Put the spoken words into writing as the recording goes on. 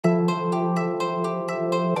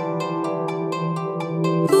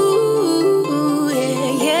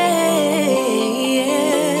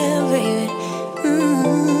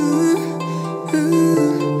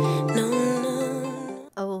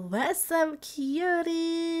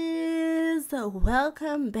cuties,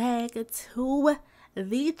 welcome back to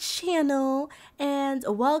the channel and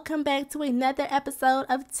welcome back to another episode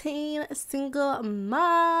of Teen Single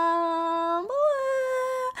Mom.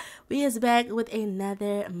 We is back with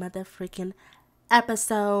another motherfucking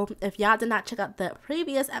episode. If y'all did not check out the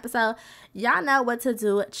previous episode, y'all know what to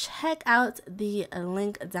do. Check out the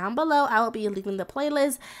link down below. I will be leaving the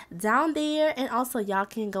playlist down there, and also y'all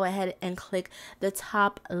can go ahead and click the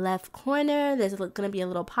top left corner. There's gonna be a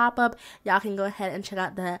little pop-up. Y'all can go ahead and check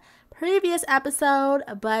out the previous episode.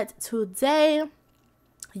 But today,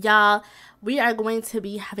 y'all, we are going to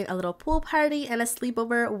be having a little pool party and a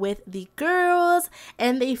sleepover with the girls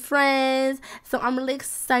and their friends. So I'm really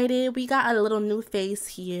excited. We got a little new face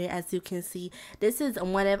here, as you can see. This is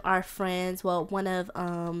one of our friends. Well, one of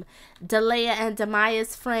Delea and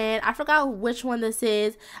Demaya's friend. I forgot which one this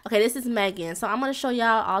is. Okay, this is Megan. So I'm going to show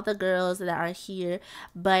y'all all the girls that are here.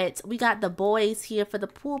 But we got the boys here for the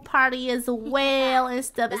pool party as well and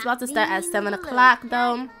stuff. It's about to start at 7 o'clock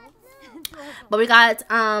though. But we got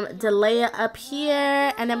Delea up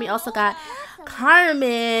here, and then we also got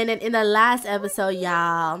Carmen. And in the last episode,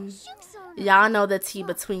 y'all know the tea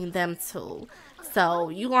between them two. So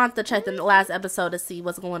you gonna have to check the last episode to see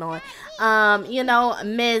what's going on. You know,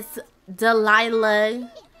 Miss Delilah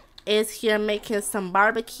is here making some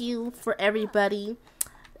barbecue for everybody.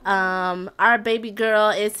 Our baby girl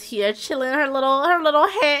is here chilling her little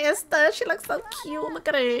hair and stuff. She looks so cute. Look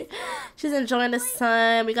at her. She's enjoying the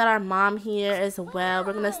sun. We got our mom here as well.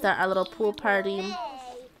 We're gonna start our little pool party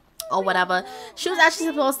or whatever. She was actually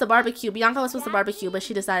supposed to barbecue. Bianca was supposed to barbecue, but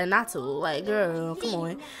she decided not to. Like, girl, come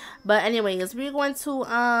on. But anyways, we're going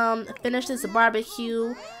to finish this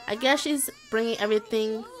barbecue. I guess she's bringing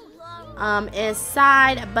everything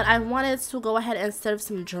inside, but I wanted to go ahead and serve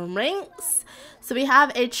some drinks. So we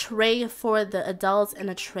have a tray for the adults and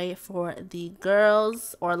a tray for the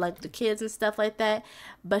girls, or like the kids and stuff like that.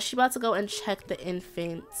 But she about to go and check the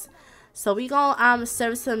infants. So we gonna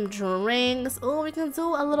serve some drinks. Oh, we can do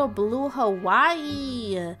a little blue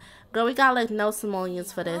Hawaii. Girl, we got like no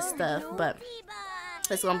simoleons for this stuff, but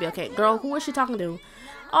it's gonna be okay. Girl, who is she talking to?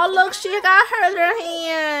 Oh, look, she got hurt her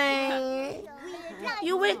hand.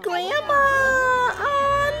 You with grandma?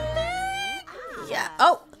 Oh, no. Yeah.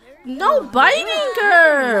 Oh, no biting,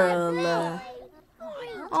 girl.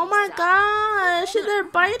 Oh my gosh, they're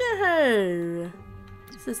biting her.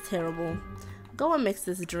 This is terrible. Go and mix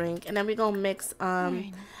this drink, and then we're gonna mix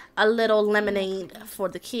a little lemonade for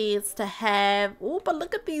the kids to have. Oh, but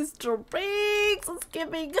look at these drinks. It's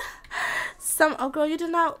giving some. Oh, girl, you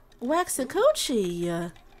did not wax a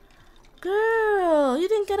coochie. Girl, you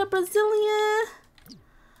didn't get a Brazilian.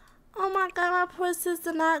 Oh my god, my poor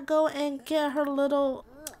sister not go and get her little.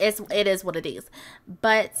 It is what it is.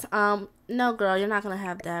 But no, girl, you're not gonna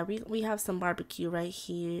have that. We have some barbecue right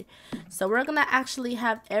here. So we're gonna actually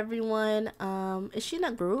have everyone. Is she in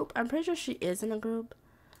a group? I'm pretty sure she is in a group.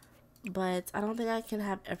 But I don't think I can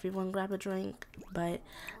have everyone grab a drink. But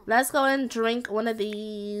let's go and drink one of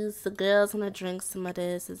these. The girls gonna drink some of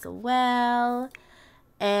this as well.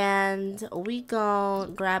 And we gonna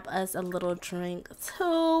grab us a little drink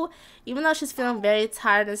too. Even though she's feeling very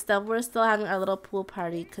tired and stuff, we're still having our little pool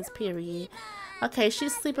party, cause period. Okay,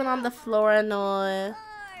 she's sleeping on the floor and all.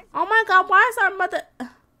 Oh my god, why is our mother?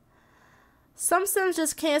 Some Sims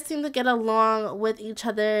just can't seem to get along with each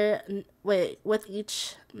other, with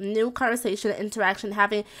each new conversation and interaction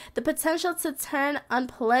having the potential to turn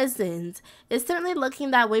unpleasant. It's certainly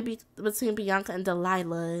looking that way between Bianca and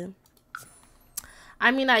Delilah. I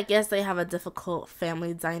mean, I guess they have a difficult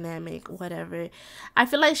family dynamic, whatever. I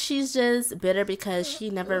feel like she's just bitter because she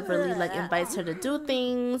never really, like, invites her to do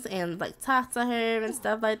things and, like, talk to her and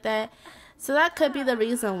stuff like that. So that could be the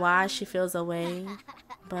reason why she feels away.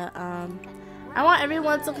 But, I want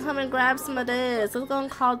everyone to come and grab some of this. Let's go and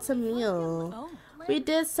call to meal. We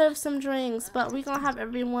did serve some drinks, but we're gonna have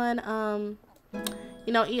everyone,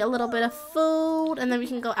 you know, eat a little bit of food, and then we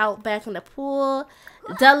can go out back in the pool.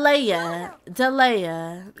 Delea.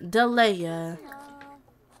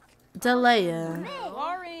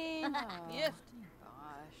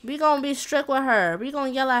 We gonna be strict with her. We gonna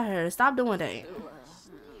yell at her. Stop doing that.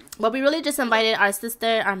 But we really just invited our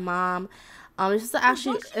sister, our mom. Just to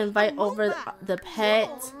actually invite over the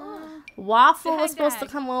pet. Waffle was supposed to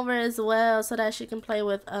come over as well so that she can play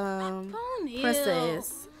with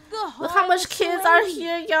Princess. Look how much kids are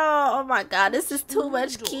here, y'all. Oh my god, this is too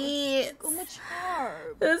much kids.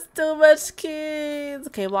 There's too much kids.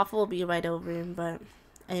 Okay, Waffle will be right over him, but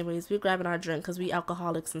anyways, we're grabbing our drink because we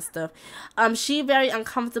alcoholics and stuff. She very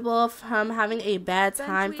uncomfortable from having a bad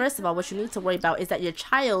time. First of all, what you need to worry about is that your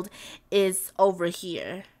child is over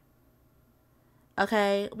here.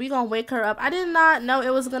 Okay, we gonna wake her up. I did not know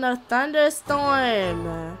it was gonna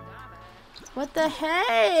thunderstorm. What the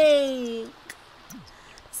heck?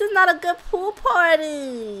 This is not a good pool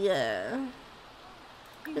party. We're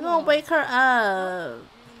gonna wake her up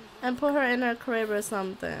and put her in her crib or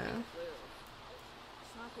something.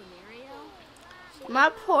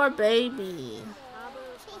 My poor baby.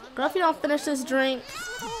 Girl, if you don't finish this drink,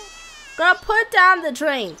 girl, put down the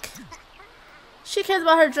drink. She cares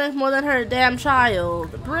about her drink more than her damn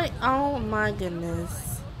child. Oh my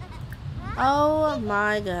goodness. Oh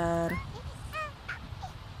my god.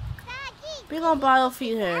 We gonna bottle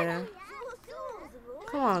feed her.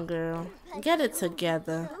 Come on, girl. Get it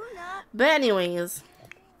together. But anyways,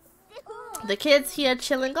 the kids here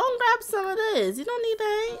chilling. Go and grab some of this. You don't need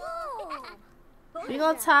that. We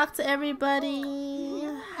gonna talk to everybody.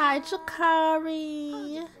 Hi,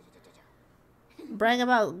 Jakari. Brag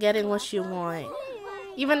about getting what you want.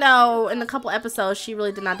 Even though in a couple episodes she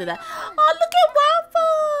really did not do that. Oh, look at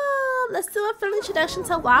Waffle. Let's do a full introduction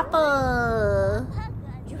to Waffle.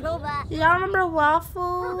 Y'all remember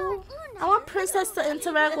Waffle? I want Princess to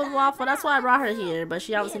interact with Waffle. That's why I brought her here, but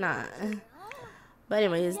she obviously not. But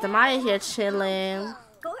anyways, Demaya here chilling.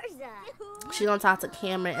 She's gonna talk to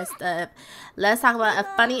Cameron and stuff. Let's talk about a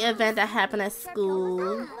funny event that happened at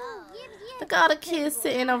school. Look at all the kids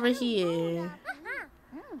sitting over here.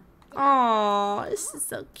 Oh, this is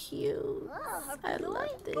so cute. I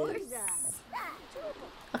love this.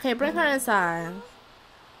 Okay, bring her inside.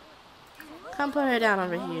 Come put her down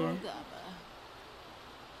over here.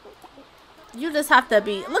 You just have to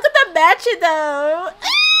be. Look at the matching though.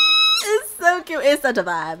 It's so cute. It's such a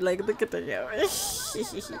vibe. Like, look at the camera.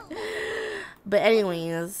 But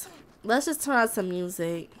anyways, let's just turn on some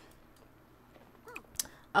music.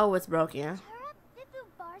 Oh, it's broken.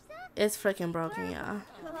 It's freaking broken, y'all.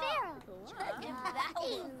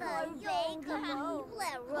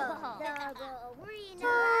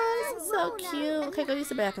 Oh, this is so cute. Okay, go use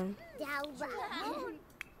the bathroom.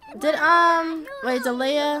 Did wait,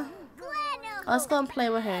 Delia? Let's go and play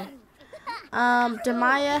with her.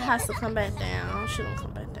 Demaya has to come back down. She don't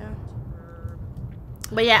come back down.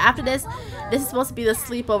 But yeah, after this is supposed to be the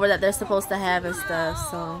sleepover that they're supposed to have and stuff.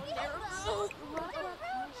 So,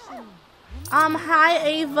 hi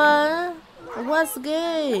Ava. What's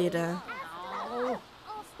good?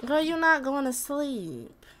 Girl, you're not going to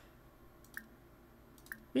sleep.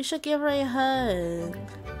 We should give her a hug.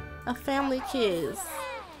 A family kiss.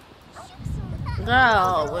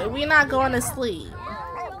 Girl, we're not going to sleep.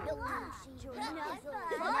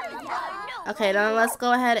 Okay, then let's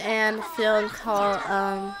go ahead and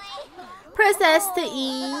call Princess to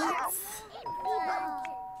eat.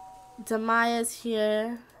 Demaya's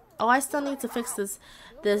here. Oh, I still need to fix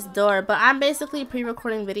this door, but I'm basically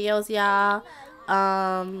pre-recording videos, y'all.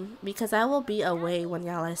 Because I will be away when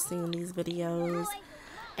y'all are seeing these videos.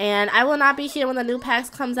 And I will not be here when the new packs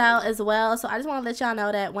comes out as well. So I just want to let y'all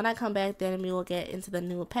know that when I come back, then we will get into the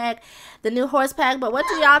new pack. The new horse pack. But what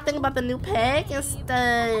do y'all think about the new pack and stuff?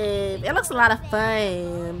 It looks a lot of fun.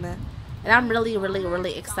 And I'm really, really,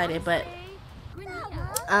 really excited. But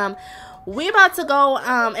we about to go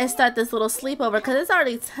and start this little sleepover. Because it's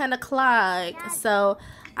already 10 o'clock. So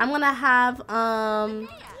I'm going to have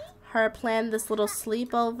her plan this little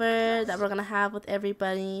sleepover that we're going to have with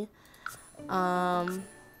everybody.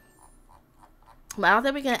 But I don't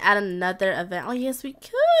think we can add another event. Oh, yes, we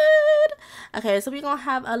could. Okay, so we're going to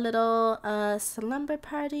have a little slumber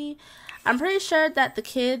party. I'm pretty sure that the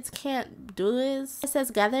kids can't do this. It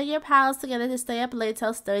says, gather your pals together to stay up late,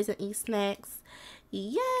 tell stories, and eat snacks.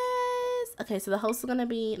 Yes. Okay, so the host is going to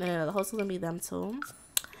be, no, the host is going to be them too.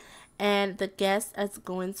 And the guest is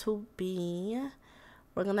going to be,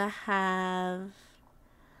 we're going to have,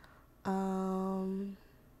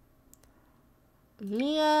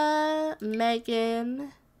 Mia,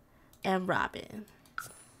 Megan, and Robin.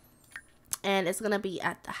 And it's gonna be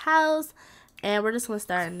at the house. And we're just gonna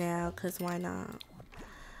start now, cause why not?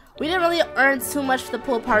 We didn't really earn too much for the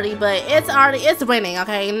pool party, but it's raining,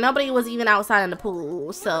 okay? Nobody was even outside in the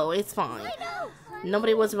pool, so it's fine.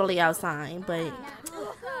 Nobody was really outside, but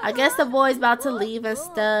I guess the boys about to leave and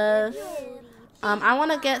stuff. I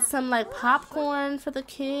wanna get some like popcorn for the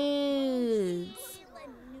kids.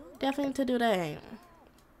 Definitely to do that.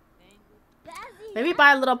 Maybe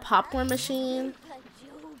buy a little popcorn machine.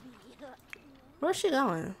 Where's she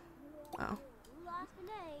going? Oh.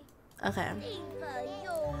 Okay.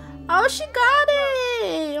 Oh, she got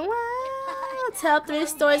it. Wow. Tell 3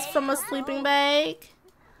 stories from a sleeping bag.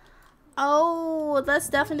 Oh, let's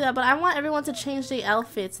definitely do that. But I want everyone to change their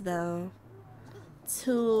outfits though.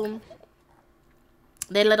 To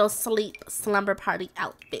their little slumber party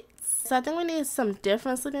outfits. so I think we need some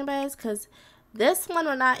different sleeping bags because this one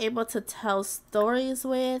we're not able to tell stories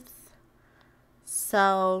with.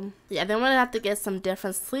 So yeah, then we're gonna have to get some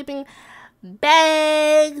different sleeping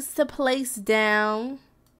bags to place down.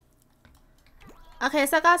 Okay,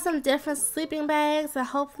 so I got some different sleeping bags and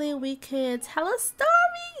hopefully we could tell a story.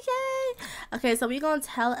 Yay! Okay, so we're gonna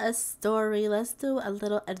tell a story. Let's do a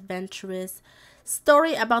little adventurous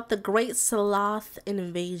story about the Great Sloth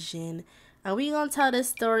Invasion. And we're gonna tell this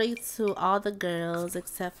story to all the girls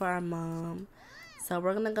except for our mom. So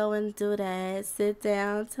we're gonna go and do that. Sit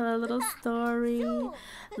down, tell a little story.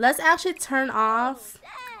 Let's actually turn off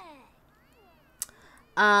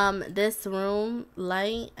this room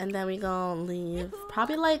light and then we gonna leave.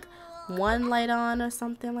 Probably like one light on or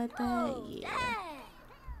something like that. Yeah.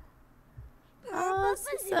 Oh, this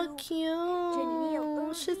is so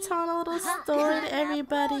cute. She's telling a little story to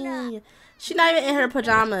everybody. She's not even in her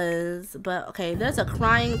pajamas. But okay, there's a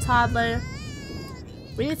crying toddler.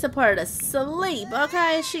 We need to put her to sleep,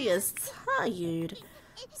 okay? She is tired.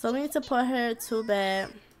 So we need to put her to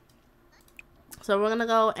bed. So we're gonna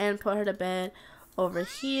go and put her to bed over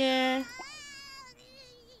here.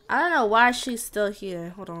 I don't know why she's still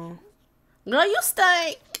here. Hold on. Girl, you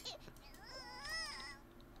stink.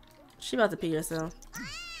 She about to pee herself.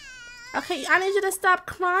 Okay, I need you to stop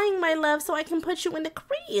crying, my love, so I can put you in the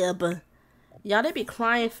crib. Y'all, they be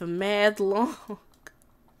crying for mad long.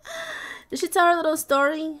 Did she tell her little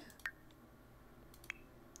story?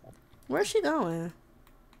 Where's she going?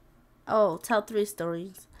 Oh, tell 3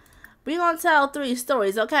 stories. We gonna tell 3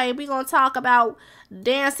 stories, okay? We gonna talk about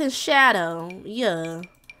Dancing Shadow. Yeah.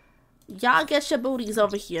 Y'all get your booties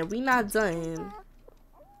over here. We not done.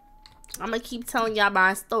 I'm gonna keep telling y'all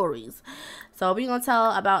my stories. So we gonna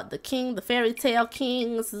tell about the king, the fairy tale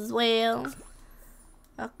kings as well.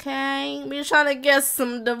 Okay, we're trying to get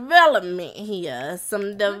some development here.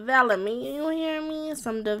 Some development. You hear me?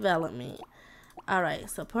 Some development. Alright,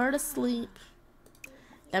 so put her to sleep.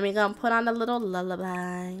 Then we're gonna put on a little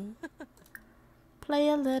lullaby. Play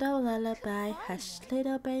a little lullaby. Hush,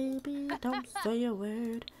 little baby. Don't say a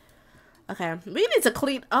word. Okay, we need to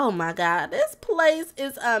clean. Oh my god, this place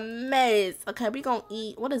is a mess. Okay, we gonna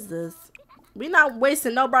eat. What is this? We not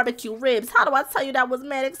wasting no barbecue ribs. How do I tell you that was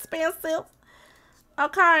mad expensive?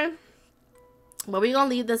 Okay, but we gonna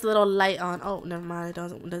leave this little light on. Oh, never mind. It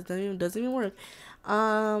doesn't even work.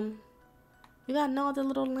 You got no other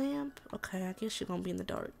little lamp? Okay, I guess you're gonna be in the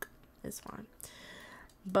dark. It's fine.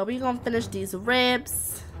 But we gonna finish these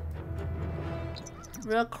ribs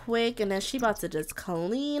real quick, and then she about to just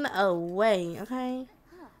clean away. Okay.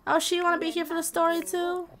 Oh, she wanna be here for the story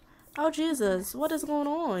too? Oh Jesus, what is going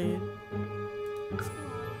on?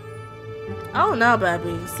 Oh no,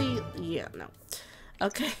 baby. See, yeah, no.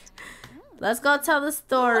 Okay, let's go tell the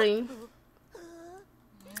story.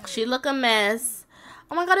 She look a mess.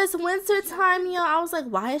 Oh my god, it's winter time, yo. I was like,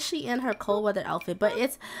 why is she in her cold weather outfit? But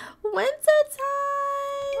it's winter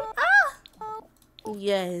time. Ah,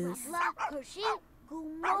 yes.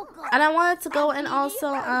 And I wanted to go and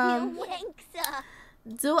also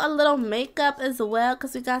do a little makeup as well,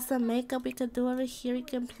 because we got some makeup we could do over here. We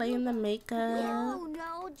can play in the makeup.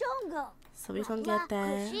 So we gonna get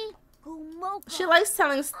that. She likes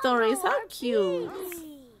telling stories. How cute.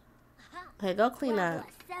 Okay, go clean up.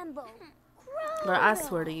 Girl, I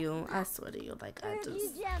swear to you. Like, I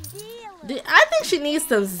think she needs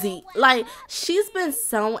some Z. Like, she's been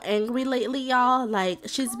so angry lately, y'all. Like,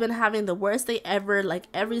 she's been having the worst day ever. Like,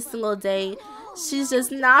 every single day. She's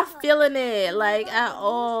just not feeling it. Like, at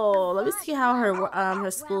all. Let me see how her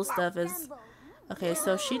school stuff is. Okay,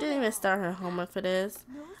 so she didn't even start her homework for this.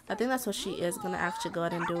 I think that's what she is gonna actually go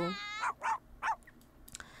ahead and do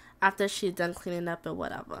after she's done cleaning up or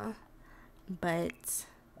whatever. But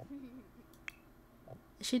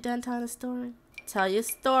is she done telling the story? Tell your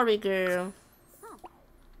story, girl.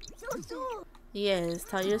 Yes,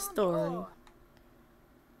 tell your story.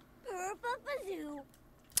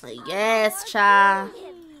 Yes, child.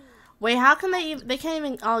 Wait, how can they can't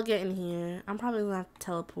even all get in here. I'm probably gonna have to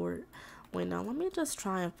teleport. Wait, no, let me just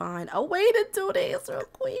try and find a way to do this real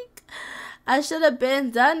quick. I should have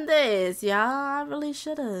done this, y'all. I really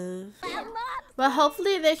should have. But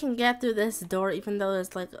hopefully they can get through this door, even though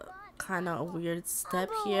it's like kind of a weird step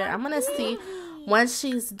here. I'm gonna see once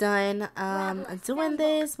she's done doing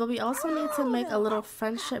this. But we also need to make a little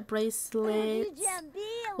friendship bracelet.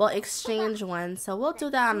 We'll exchange one, so we'll do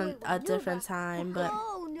that on a different time. But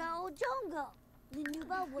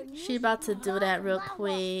she about to do that real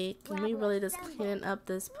quick. And we really just cleaning up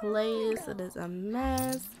this place. It is a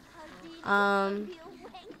mess.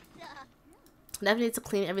 Definitely need to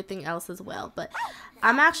clean everything else as well. But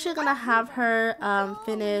I'm actually gonna have her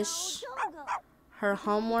finish her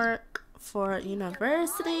homework for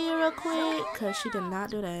university real quick because she did not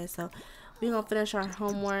do that. So we're gonna finish our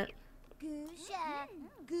homework. Did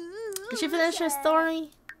she finish her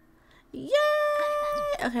story? Yay!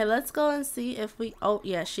 Okay, let's go and see if we... Oh,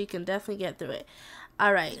 yeah, she can definitely get through it.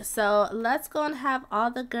 Alright, so let's go and have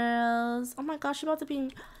all the girls... Oh my gosh, she's about to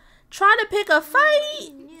be... Trying to pick a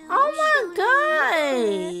fight? Oh my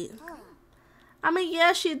god! I mean,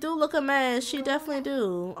 yeah, she do look a mess. She definitely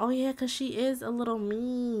do. Oh yeah, because she is a little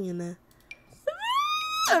mean.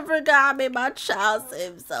 I forgot I made my child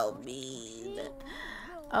seem so mean.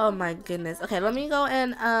 Oh my goodness. Okay, let me go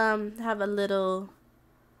and have a little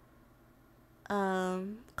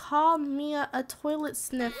call Mia a toilet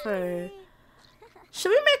sniffer. Should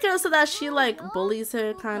we make it so that she like bullies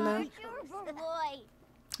her kinda?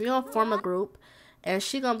 We're gonna form a group and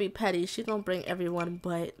she gonna be petty. She gonna bring everyone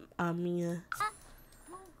but Mia.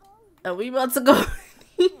 And we about to go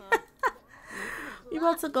we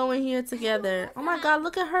about to go in here together. Oh my god,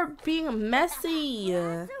 look at her being messy.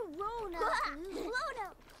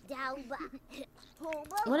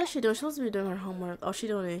 What is she doing? She's supposed to be doing her homework. Oh, she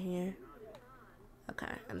doing it here.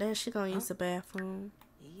 Okay, and then she gonna use the bathroom.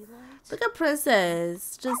 Look at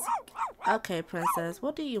Princess. Just okay, Princess.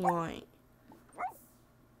 What do you want?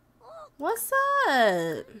 What's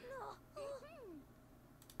up?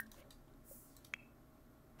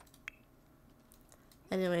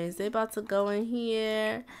 Anyways, they about to go in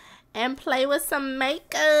here and play with some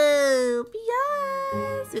makeup.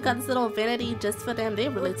 Yes! We got this little vanity just for them. They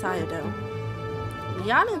really tired though.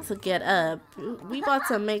 Y'all need to get up. We about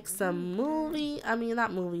to make some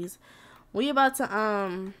not movies. We about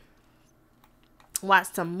to watch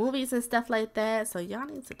some movies and stuff like that. So y'all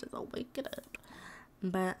need to just wake it up.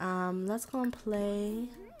 But let's go and play.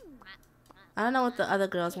 I don't know what the other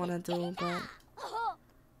girls want to do, but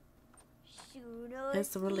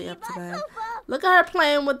it's really up to them. Look at her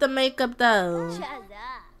playing with the makeup though.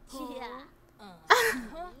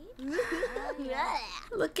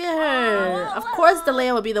 Look at her. Of course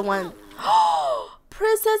Delia would be the one.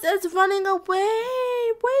 Princess is running away.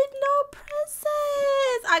 Wait, no,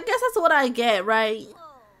 Princess. I guess that's what I get, right?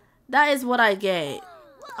 That is what I get.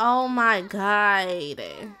 Oh my god.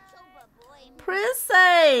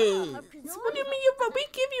 Princess. What do you mean we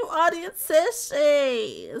give you audience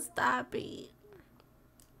session? Stop it.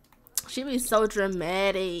 She be so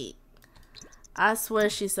dramatic. I swear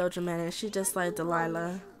she's so dramatic. She just like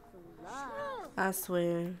Delilah. I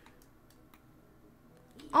swear.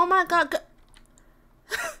 Oh my god.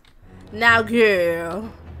 Now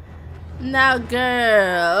girl. Now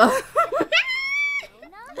girl.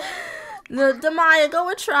 Demaya, go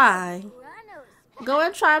and try. Go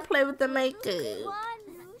and try and play with the makeup.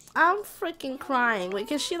 I'm freaking crying. Wait,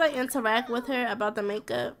 can she like interact with her about the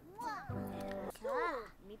makeup?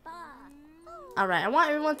 Alright, I want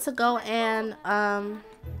everyone to go and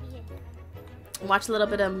watch a little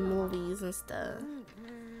bit of movies and stuff.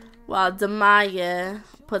 While Demaya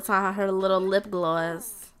puts on her little lip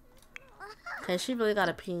gloss. Okay, she really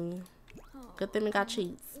gotta pee. Good thing we got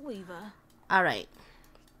cheats. Alright.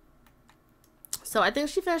 So I think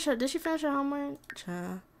she finished her, did she finish her homework?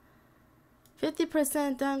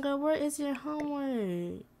 50% done, girl. Where is your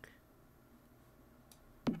homework?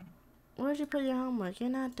 Where'd you put your homework? You're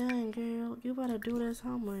not done, girl. You better do this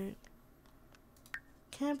homework.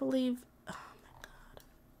 Can't believe. Oh my god.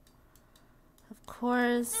 Of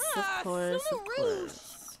course, of course, of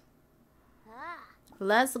course.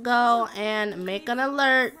 Let's go and make an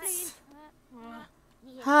alert.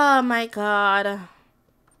 Oh my god.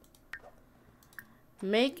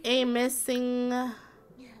 Make a missing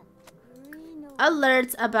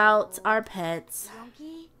alert about our pets.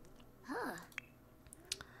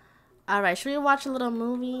 Alright, should we watch a little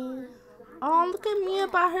movie? Oh, look at Mia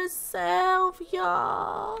by herself,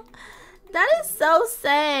 y'all. That is so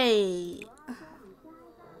sad.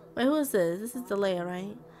 Wait, who is this? This is Delia,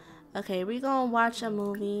 right? Okay, we're gonna watch a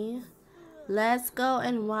movie. Let's go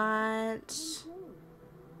and watch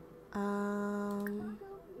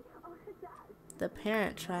The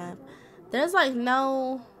Parent Trap. There's like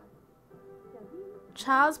no...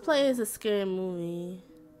 Child's Play is a scary movie.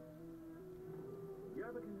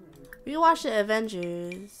 We watch the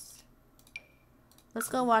Avengers. Let's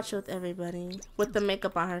go watch it with everybody. With the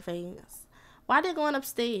makeup on her face. Why are they going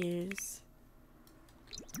upstairs?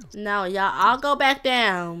 No, y'all, I'll go back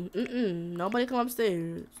down. Nobody come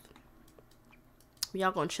upstairs.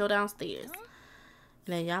 Y'all gonna chill downstairs.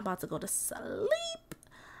 And then y'all about to go to sleep.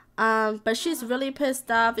 But she's really pissed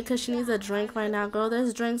off because she needs a drink right now. Girl,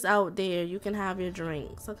 there's drinks out there. You can have your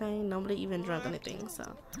drinks, okay? Nobody even drank anything,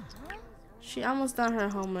 so. She almost done her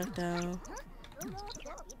homework though.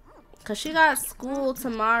 Cause she got school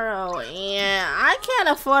tomorrow and I can't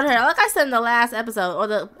afford her. Like I said in the last episode or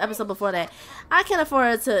the episode before that, I can't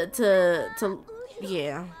afford her to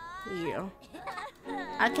yeah.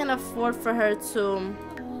 I can't afford for her to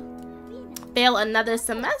fail another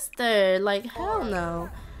semester. Like hell no.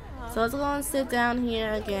 So let's go and sit down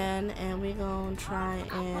here again and we're gonna try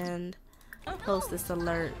and post this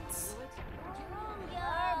alert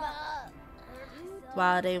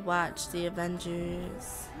while they watch the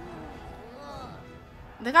Avengers.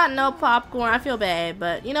 They got no popcorn. I feel bad,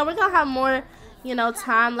 but you know we're gonna have more, you know,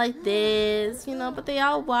 time like this, you know. But they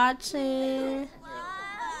all watching.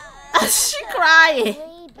 She crying.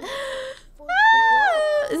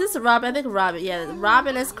 Is this Robin? I think Robin. Yeah,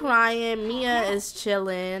 Robin is crying. Mia is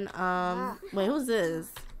chilling. Wait, who's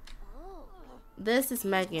this? This is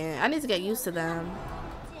Megan. I need to get used to them.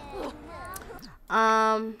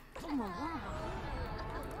 My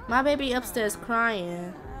baby upstairs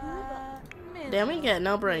crying. Damn, we get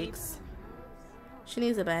no breaks. She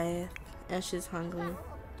needs a bath and she's hungry.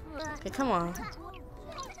 Okay, come on.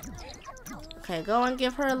 Okay, go and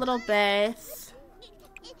give her a little bath.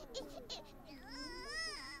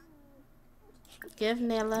 Give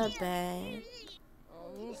Nella a bath.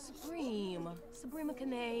 Suprema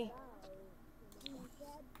Kane.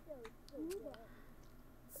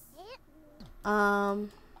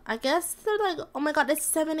 I guess they're like, oh my god, it's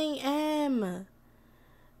 7 a.m.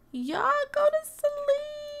 Y'all go to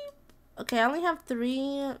sleep. Okay, I only have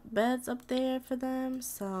 3 beds up there for them,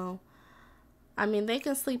 so I mean they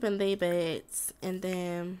can sleep in their beds, and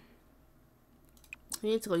then you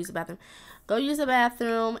need to go use the bathroom. Go use the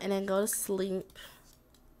bathroom and then go to sleep.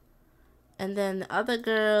 And then the other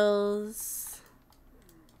girls,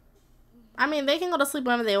 I mean they can go to sleep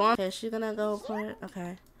whenever they want. Okay, she's gonna go for it.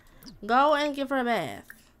 Okay, go and give her a bath.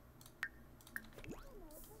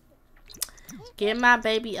 Give my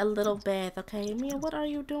baby a little bath, okay? Mia, what are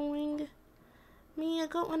you doing? Mia,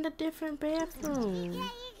 go in the different bathroom.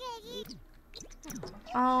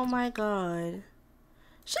 Oh my god.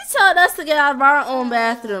 She told us to get out of our own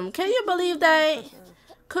bathroom. Can you believe that?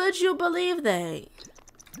 Could you believe that?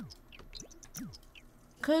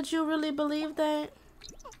 Could you really believe that?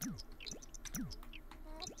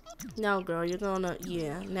 No, girl, you're gonna,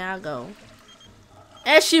 yeah, now go.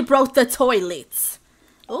 And she broke the toilets.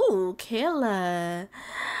 Ooh, Kayla.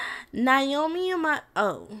 Naomi and my...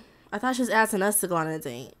 Oh, I thought she was asking us to go on a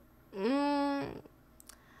date.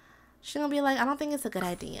 She's gonna be like, I don't think it's a good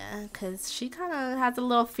idea. Because she kind of has a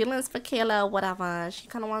little feelings for Kayla or whatever. She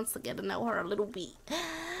kind of wants to get to know her a little bit.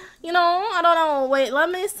 You know, I don't know. Wait, let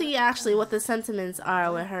me see actually what the sentiments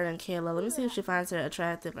are with her and Kayla. Let me see if she finds her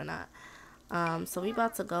attractive or not. So we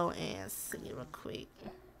about to go and see real quick.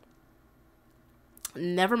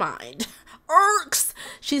 Never mind. Irks!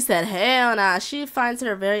 She said, hell nah. She finds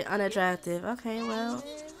her very unattractive. Okay, well.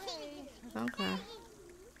 Okay.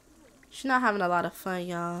 She's not having a lot of fun,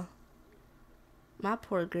 y'all. My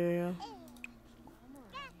poor girl.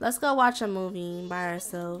 Let's go watch a movie by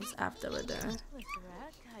ourselves after we're done.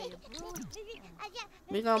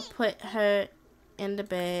 We're gonna put her in the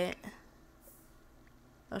bed.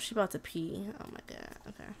 Oh, she about to pee. Oh my god.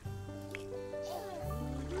 Okay.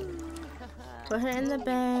 Put her in the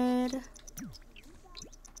bed.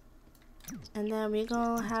 And then we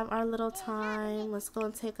gonna have our little time. Let's go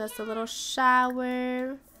and take us a little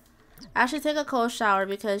shower. Actually, take a cold shower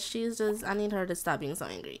because she's just, I need her to stop being so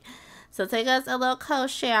angry. So take us a little cold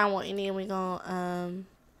shower and then we gonna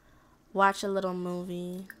watch a little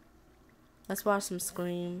movie. Let's watch some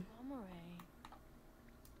Scream.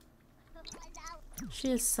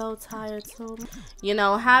 She is so tired too. You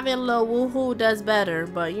know, having a little woohoo does better,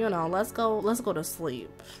 but you know, let's go to sleep.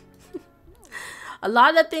 A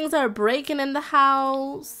lot of things are breaking in the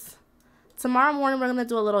house. Tomorrow morning we're gonna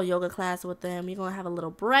do a little yoga class with them. We're gonna have a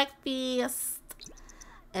little breakfast.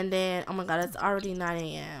 And then, oh my god, it's already 9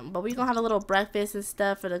 a.m. But we're gonna have a little breakfast and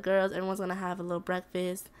stuff for the girls. Everyone's gonna have a little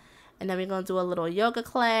breakfast. And then we're gonna do a little yoga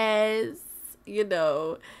class. You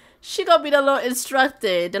know, she gonna be the little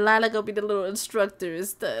instructor. Delilah gonna be the little instructor and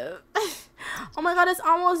stuff. Oh my god, it's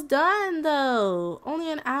almost done though.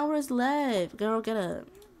 Only an hour's left. Girl, get up.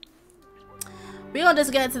 We gonna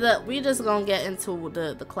just get into the, we just gonna get into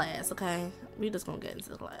the class, okay? We just gonna get into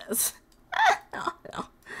the class. No.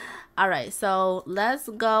 Alright, so let's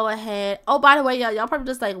go ahead. Oh, by the way, y'all probably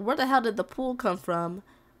just like, where the hell did the pool come from?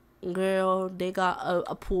 Girl, they got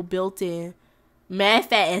a pool built in. Mad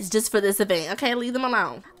fast just for this event. Okay, leave them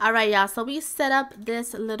alone. Alright, y'all, so we set up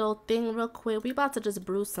this little thing real quick. We about to just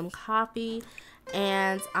brew some coffee.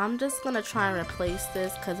 And I'm just gonna try and replace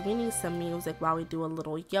this because we need some music while we do a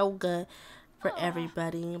little yoga for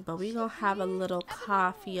everybody. But we gonna have a little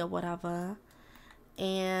coffee or whatever.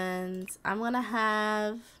 And I'm gonna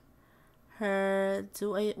have her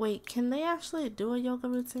do a, wait, can they actually do a yoga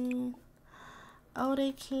routine? Oh,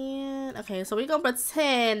 they can. Okay, so we're gonna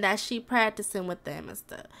pretend that she practicing with them and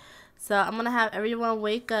stuff. So I'm gonna have everyone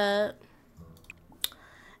wake up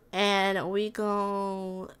and we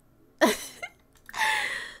gonna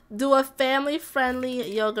do a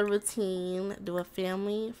family-friendly yoga routine. Do a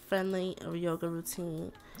family-friendly yoga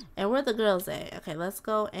routine. And where the girls at? Okay, let's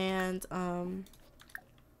go and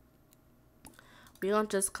we're gonna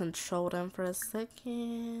just control them for a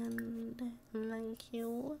second. Thank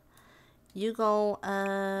you. You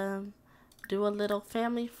gonna do a little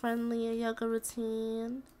family-friendly yoga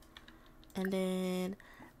routine. And then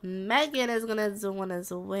Megan is gonna do one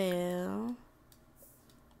as well.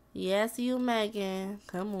 Yes, you, Megan.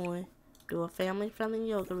 Come on. Do a family-friendly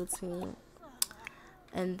yoga routine.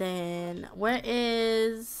 And then, where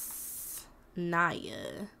is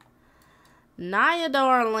Naya? Naya,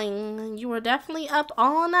 darling. You were definitely up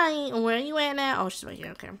all night. Where are you at now? Oh, she's right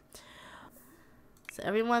here. Okay. So,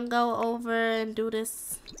 everyone go over and do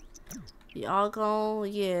this. Y'all go,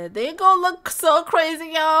 yeah, they gonna look so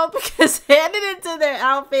crazy, y'all, because headed into their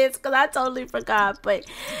outfits, because I totally forgot, but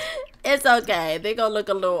it's okay. They gonna look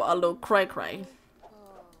a little cray-cray.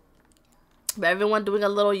 But everyone doing a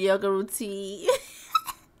little yoga routine.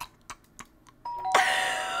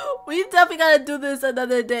 We definitely gotta do this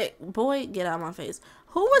another day. Boy, get out of my face.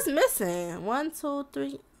 Who was missing? 1, 2,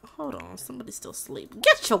 3. Hold on, somebody's still asleep.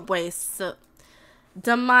 Get your waist up.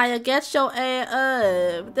 Demaya, get your ass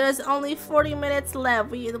up. There's only 40 minutes left.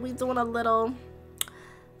 We doing a little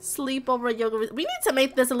sleepover yoga. We need to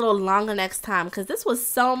make this a little longer next time because this was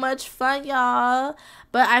so much fun, y'all.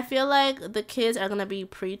 But I feel like the kids are gonna be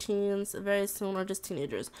preteens very soon, or just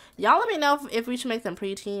teenagers. Y'all let me know if we should make them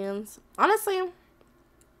preteens. Honestly,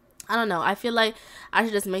 I don't know. I feel like I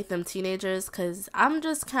should just make them teenagers because I'm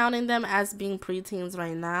just counting them as being preteens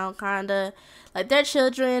right now, kind of. Like, they're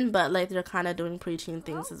children, but, like, they're kind of doing preteen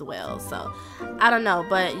things as well. So, I don't know.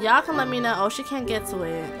 But y'all can let me know. Oh, she can't get to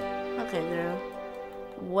it. Okay, girl.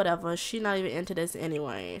 Whatever. She's not even into this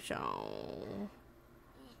anyway, so.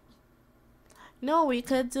 You know what we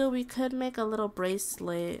could do? We could make a little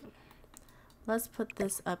bracelet. Let's put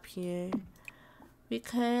this up here. We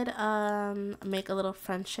could make a little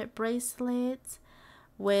friendship bracelet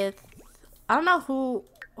with, I don't know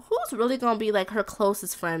who's really gonna be like her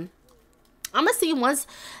closest friend. I'm gonna see once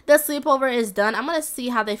the sleepover is done. I'm gonna see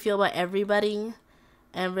how they feel about everybody,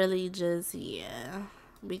 and really just, yeah,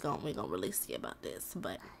 we gonna really see about this.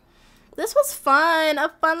 But this was fun, a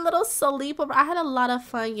fun little sleepover. I had a lot of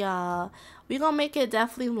fun, y'all. We gonna make it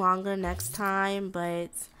definitely longer next time,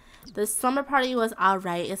 but the slumber party was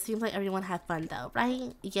alright. It seems like everyone had fun though,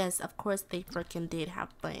 right? Yes, of course they freaking did have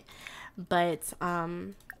fun. But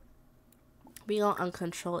we gonna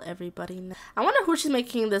uncontrol everybody now. I wonder who she's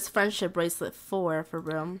making this friendship bracelet for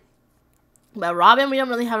real. But Robin, we don't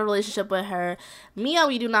really have a relationship with her. Mia,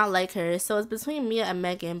 we do not like her. So it's between Mia and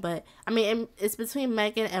Megan, but I mean it's between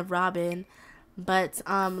Megan and Robin. But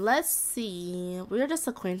let's see. We're just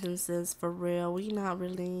acquaintances for real. We not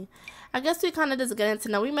really, I guess we kind of just getting to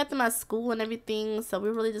know. We met them at school and everything, so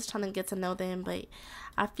we're really just trying to get to know them. But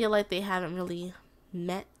I feel like they haven't really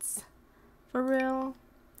met for real.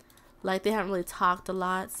 Like, they haven't really talked a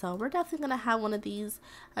lot. So we're definitely gonna have one of these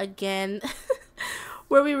again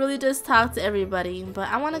where we really just talk to everybody. But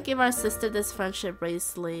I want to give our sister this friendship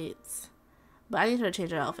bracelet, but I need her to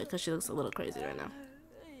change her outfit because she looks a little crazy right now.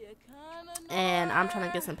 And I'm trying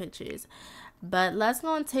to get some pictures. But let's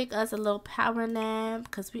go and take us a little power nap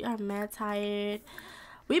because we are mad tired.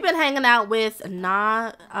 We've been hanging out with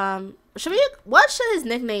what should his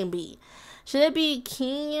nickname be? Should it be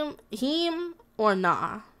Him or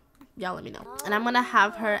Nah? Y'all let me know. And I'm gonna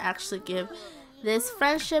have her actually give this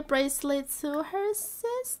friendship bracelet to her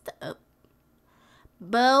sister.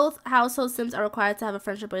 Both household sims are required to have a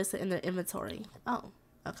friendship bracelet in their inventory. Oh,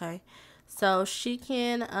 okay. So she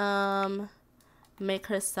can make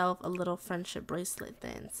herself a little friendship bracelet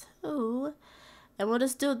then too. And we'll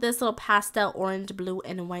just do this little pastel orange, blue,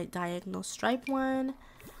 and white diagonal stripe one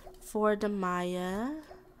for Demaya.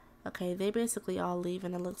 Okay, they basically all leave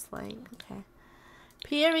and it looks like. Okay.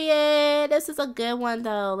 Period. This is a good one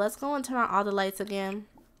though. Let's go and turn on all the lights again.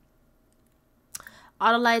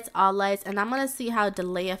 All lights, and I'm gonna see how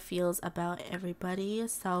Delia feels about everybody.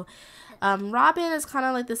 So Robin is kind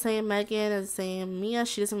of like the same, Megan is the same, Mia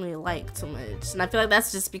she doesn't really like too much, and I feel like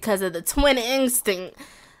that's just because of the twin instinct.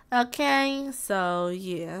 Okay, so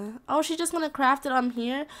yeah. Oh, she's just gonna craft it on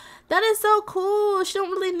here. That is so cool. She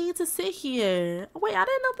don't really need to sit here. Wait, I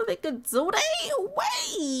didn't know that they could do that.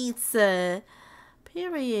 Wait.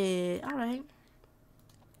 Period. All right.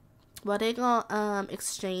 Well, they gonna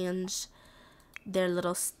exchange their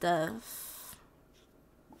little stuff.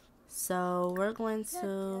 So we're going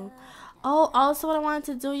to. Oh, also what I wanted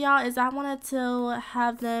to do, y'all, is I wanted to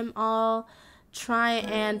have them all try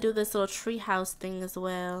and do this little treehouse thing as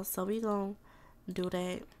well. So we gonna do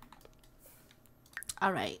that.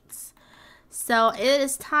 All right. So it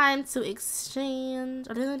is time to exchange.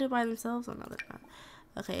 Are they gonna do it by themselves or no? They're not.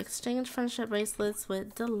 Okay, exchange friendship bracelets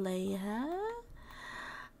with Delia.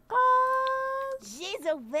 She's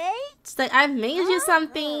away. She's like, I've made you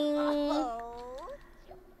something.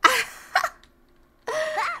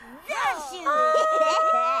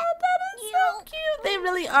 So cute. They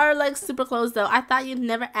really are like super close though. I thought you'd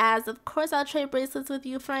never ask. Of course I'll trade bracelets with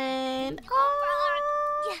you, friend.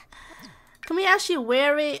 Oh. Can we actually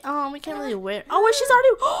wear it? Oh, we can't really wear it. Oh, wait, she's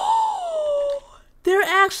already. Oh, they're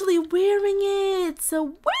actually wearing it. So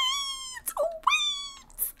wait.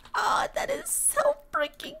 Oh, that is so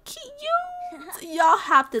freaking cute. Y'all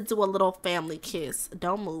have to do a little family kiss.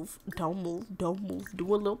 Don't move. Don't move. Don't move.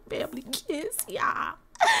 Do a little family kiss. Yeah.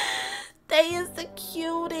 They is the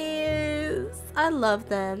cutest. I love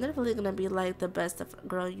them. They're really gonna be like the best of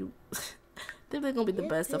girl. You, they're really gonna be the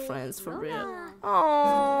best of friends for real.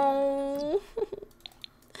 Oh.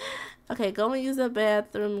 Okay, go and use the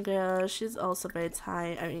bathroom, girl. She's also very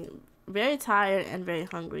tired. I mean, very tired and very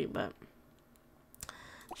hungry, but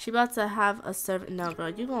she about to have a servant. No, girl,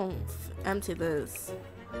 you gonna empty this.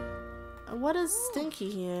 What is stinky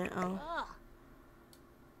here? Oh.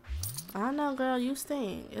 I know, girl, you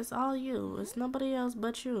stink. It's all you. It's nobody else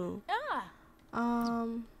but you.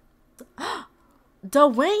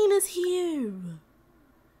 Dwayne is here.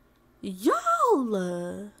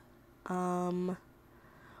 Y'all.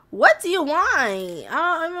 What do you want? I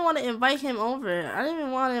don't even want to invite him over. I didn't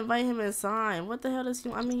even want to invite him inside. What the hell does he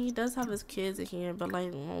want? I mean, he does have his kids in here, but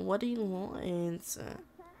like, what do you want?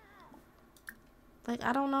 Like,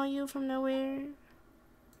 I don't know you from nowhere.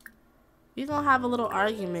 We're gonna have a little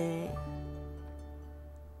argument.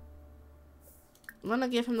 I'm gonna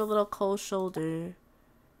give him the little cold shoulder.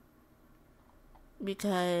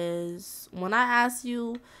 Because when I asked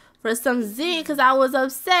you for some Z, because I was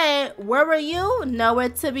upset, where were you? Nowhere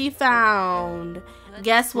to be found.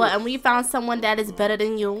 Guess what? And we found someone that is better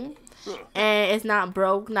than you. And it's not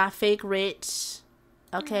broke, not fake rich.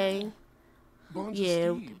 Okay?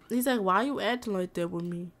 Yeah. He's like, why you acting like that with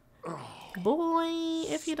me? Boy,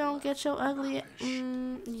 if you don't get your ugly,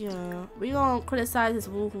 yeah, we gonna criticize his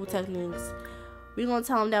woohoo techniques. We gonna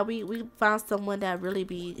tell him that we found someone that really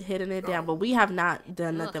be hitting it down, but we have not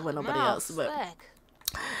done nothing with nobody else. But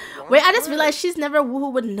wait, I just realized she's never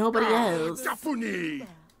woohoo with nobody else.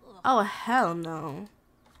 Oh hell no,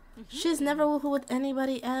 she's never woohoo with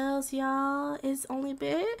anybody else, y'all. It's only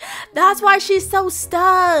been. That's why she's so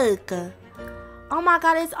stuck. Oh my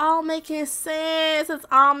god, it's all making sense. It's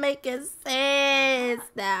all making sense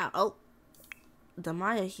now. Oh,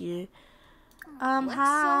 Demaya here.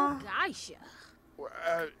 Hi. What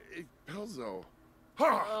is she gonna do?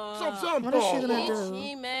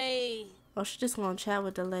 Oh, she's just gonna chat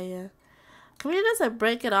with Delia. Can we just like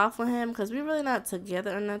break it off with him? Because we're really not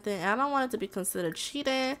together or nothing. I don't want it to be considered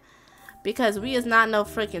cheating. Because we is not no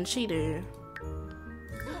freaking cheater.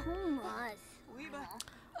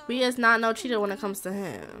 We is not no cheater when it comes to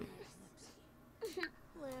him.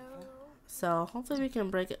 So hopefully we can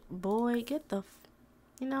break it. Boy, get the,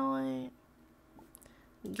 you know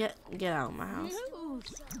what? Get out of my house.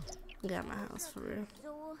 Get out of my house for real.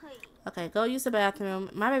 Okay, go use the bathroom.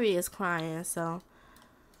 My baby is crying, so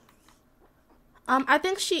I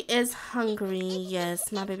think she is hungry.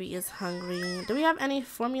 Yes, my baby is hungry. Do we have any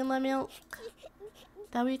formula milk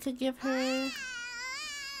that we could give her?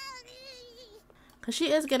 Because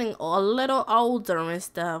she is getting a little older and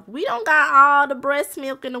stuff. We don't got all the breast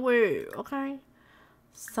milk in the world, okay?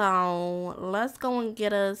 So, let's go and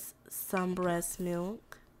get us some breast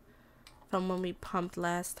milk from when we pumped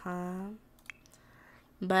last time.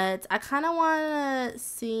 But I kind of want to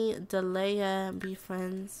see Delia be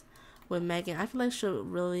friends with Megan. I feel like she'll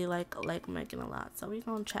really like Megan a lot. So, we're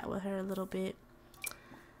going to chat with her a little bit.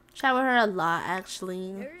 Chat with her a lot,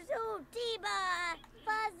 actually.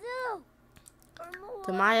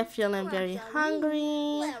 Demaya feeling very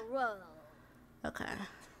hungry. Okay.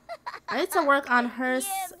 I need to work on her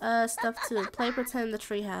stuff too. Play pretend in the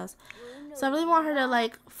treehouse. So I really want her to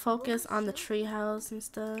like focus on the treehouse and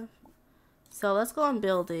stuff. So let's go and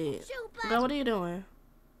build it. Girl, what are you doing?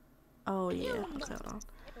 Oh yeah. Okay, hold on.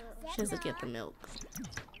 She has to get the milk.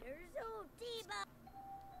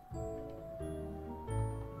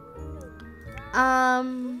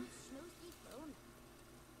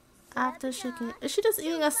 After she can, is she just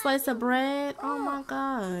eating a slice of bread? Oh my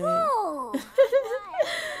god.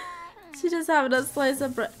 She just having a slice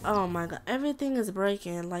of bread. Oh my god, everything is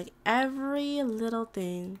breaking. Like every little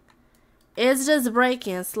thing. It's just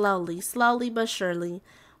breaking slowly but surely.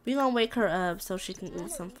 We gonna wake her up so she can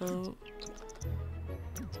eat some food.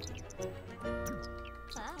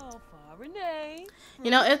 You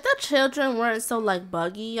know, if the children weren't so like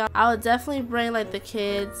buggy, I would definitely bring like the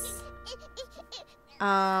kids.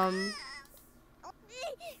 I'll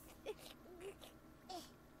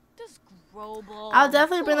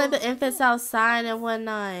definitely bring like the infants outside and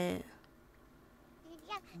whatnot.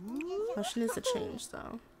 Oh, she needs to change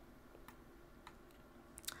though.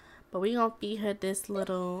 But we gonna feed her this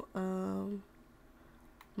little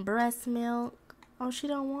breast milk. Oh, she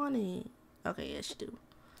don't want it. Okay, yes she do.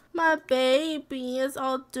 My baby is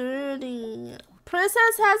all dirty.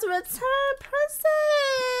 Princess has returned.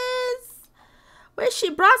 Princess, wait, she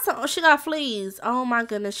brought some. Oh, she got fleas. Oh my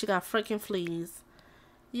goodness, she got freaking fleas.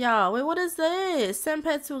 Y'all, wait, what is this? Send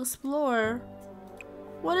pet to explore.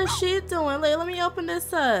 What is she doing? Like, let me open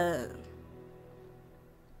this up.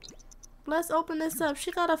 Let's open this up.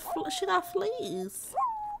 She got fleas.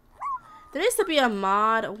 There needs to be a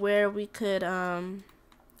mod where we could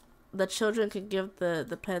the children could give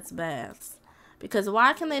the pets baths. Because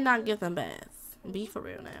why can they not give them baths? Be for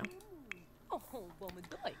real now.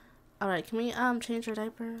 Alright, can we change her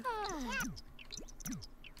diaper?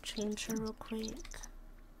 Change her real quick.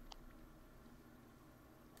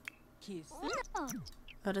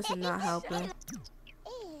 Oh, this is not helping.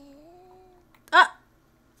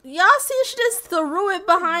 Y'all see she just threw it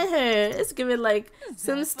behind her. It's giving like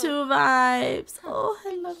Sims 2 vibes. Oh,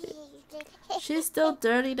 I love it. She's still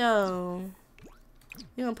dirty though.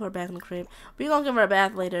 We're gonna put her back in the crib. We're gonna give her a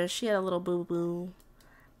bath later. She had a little boo-boo.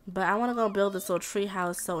 But I wanna go build this little tree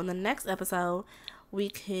house. So in the next episode, we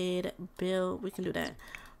can do that.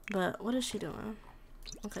 But what is she doing?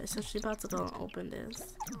 Okay, so she's about to go and open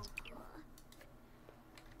this.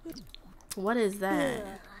 What is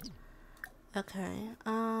that? Okay,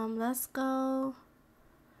 let's go.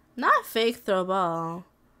 Not fake throw ball.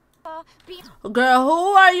 Girl,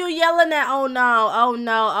 who are you yelling at? Oh no, oh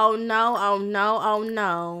no, oh no, oh no, oh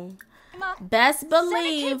no. Best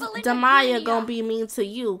believe Demaya gonna be mean to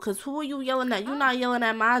you. Cause who are you yelling at? You not yelling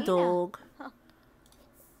at my dog.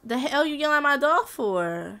 The hell you yelling at my dog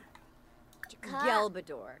for? Don't let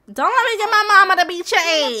me get my mama to beat your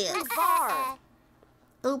ass.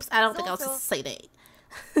 Oops, I don't think I was supposed to say that.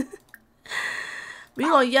 We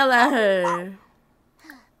gonna yell at her.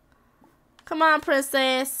 Come on,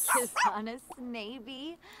 princess.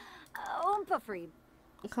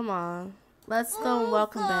 Come on. Let's go and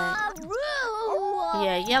welcome back.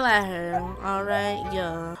 Yeah, yell at her. Alright,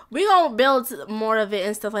 yeah. We gonna build more of it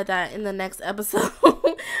and stuff like that in the next episode.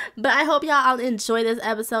 But I hope y'all all enjoy this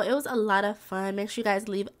episode. It was a lot of fun. Make sure you guys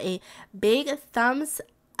leave a big thumbs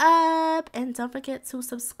up and don't forget to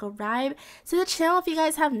subscribe to the channel if you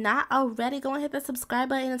guys have not already. Go and hit the subscribe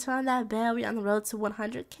button and turn on that bell. We're on the road to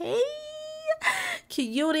 100k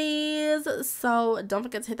cuties, so don't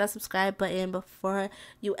forget to hit that subscribe button before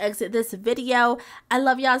you exit this video. I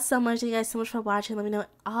love y'all so much. Thank you guys so much for watching. Let me know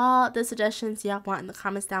all the suggestions y'all want in the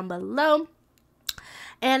comments down below.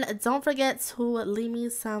 And don't forget to leave me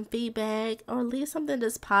some feedback or leave something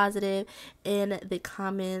just positive in the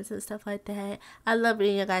comments and stuff like that. I love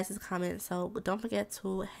reading your guys' comments, so don't forget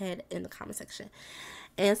to head in the comment section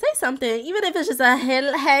and say something, even if it's just a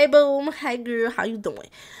hey boom, hey girl, how you doing?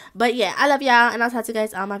 But yeah, I love y'all, and I'll talk to you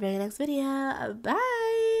guys on my very next video. Bye.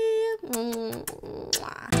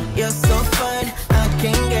 You're so fun, I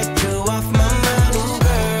can get